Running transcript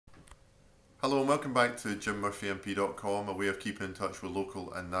Hello and welcome back to jimmurphymp.com, a way of keeping in touch with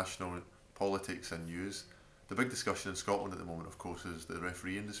local and national politics and news. The big discussion in Scotland at the moment, of course, is the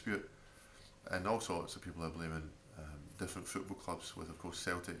refereeing dispute, and all sorts of people are blaming different football clubs, with, of course,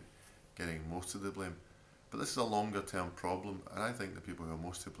 Celtic getting most of the blame. But this is a longer term problem, and I think the people who are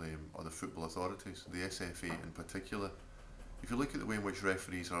most to blame are the football authorities, the SFA in particular. If you look at the way in which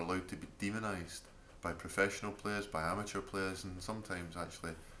referees are allowed to be demonised by professional players, by amateur players, and sometimes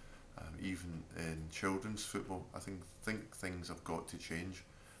actually even in children's football, I think things have got to change.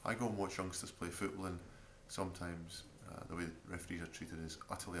 I go and watch youngsters play football, and sometimes the way referees are treated is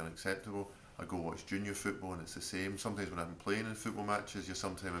utterly unacceptable. I go watch junior football and it's the same. Sometimes when I'm playing in football matches, you're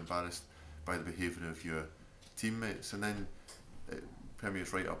sometimes embarrassed by the behaviour of your teammates, and then it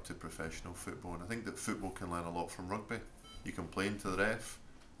permeates right up to professional football. And I think that football can learn a lot from rugby. You complain to the ref,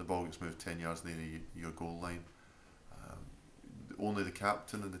 the ball gets moved 10 yards near your goal line. Only the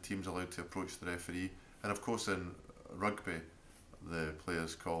captain and the team's allowed to approach the referee, and of course in rugby the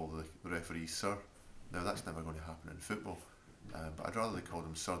players call the referee sir. Now that's never going to happen in football, but I'd rather they call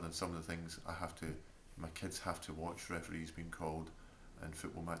them sir than some of the things my kids have to watch referees being called in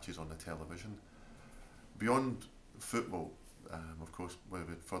football matches on the television. Beyond football, of course, we've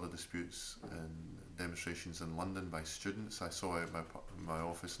had further disputes and demonstrations in London by students. I saw out my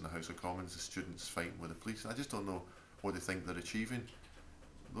office in the House of Commons the students fighting with the police. I just don't know what they think they're achieving.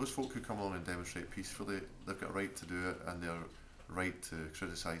 Those folk who come along and demonstrate peacefully, they've got a right to do it, and they're right to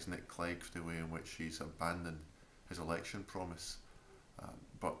criticise Nick Clegg for the way in which he's abandoned his election promise.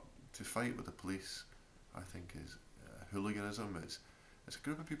 But to fight with the police, I think, is hooliganism. It's a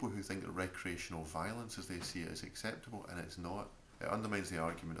group of people who think that recreational violence, as they see it, is acceptable, and it's not. It undermines the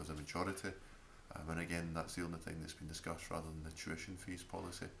argument of the majority, and again, that's the only thing that's been discussed rather than the tuition fees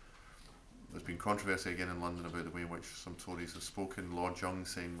policy. There's been controversy again in London about the way in which some Tories have spoken. Lord Young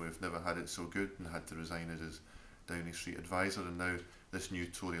saying we've never had it so good and had to resign as his Downing Street advisor, and now this new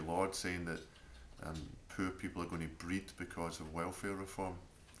Tory Lord saying that poor people are going to breed because of welfare reform.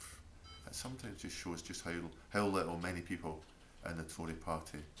 It sometimes just shows just how little many people in the Tory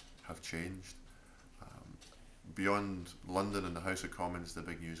party have changed. Beyond London and the House of Commons, the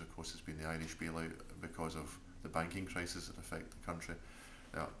big news of course has been the Irish bailout because of the banking crisis that affect the country.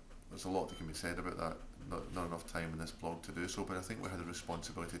 Now, there's a lot that can be said about that, not enough time in this blog to do so, but I think we had a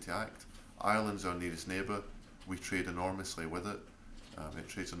responsibility to act. Ireland's our nearest neighbour, we trade enormously with it, it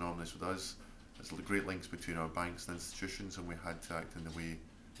trades enormously with us. There's great links between our banks and institutions, and we had to act in the way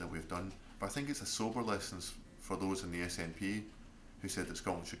that we've done. But I think it's a sober lesson for those in the SNP who said that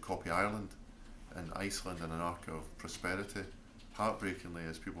Scotland should copy Ireland and Iceland in an arc of prosperity. Heartbreakingly,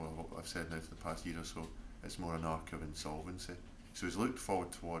 as people have said now for the past year or so, it's more an arc of insolvency. So as looked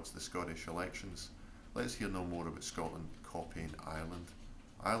forward towards the Scottish elections, let's hear no more about Scotland copying Ireland.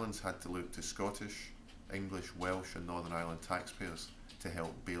 Ireland's had to look to Scottish, English, Welsh and Northern Ireland taxpayers to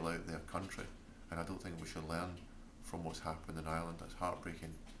help bail out their country, and I don't think we should learn from what's happened in Ireland. That's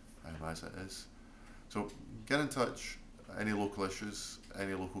heartbreaking as it is. So get in touch, any local issues,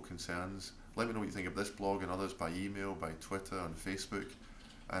 any local concerns. Let me know what you think of this blog and others by email, by Twitter, on Facebook,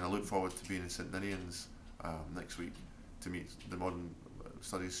 and I look forward to being in St Ninians next week to meet the modern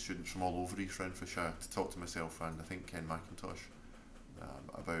studies students from all over East Renfrewshire, to talk to myself and I think Ken McIntosh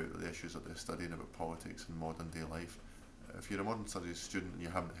about the issues that they're studying about politics and modern day life. If you're a modern studies student and you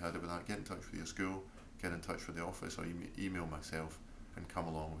haven't heard about that, get in touch with your school, get in touch with the office, or email myself and come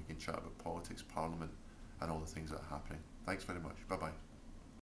along. We can chat about politics, parliament and all the things that are happening. Thanks very much. Bye bye.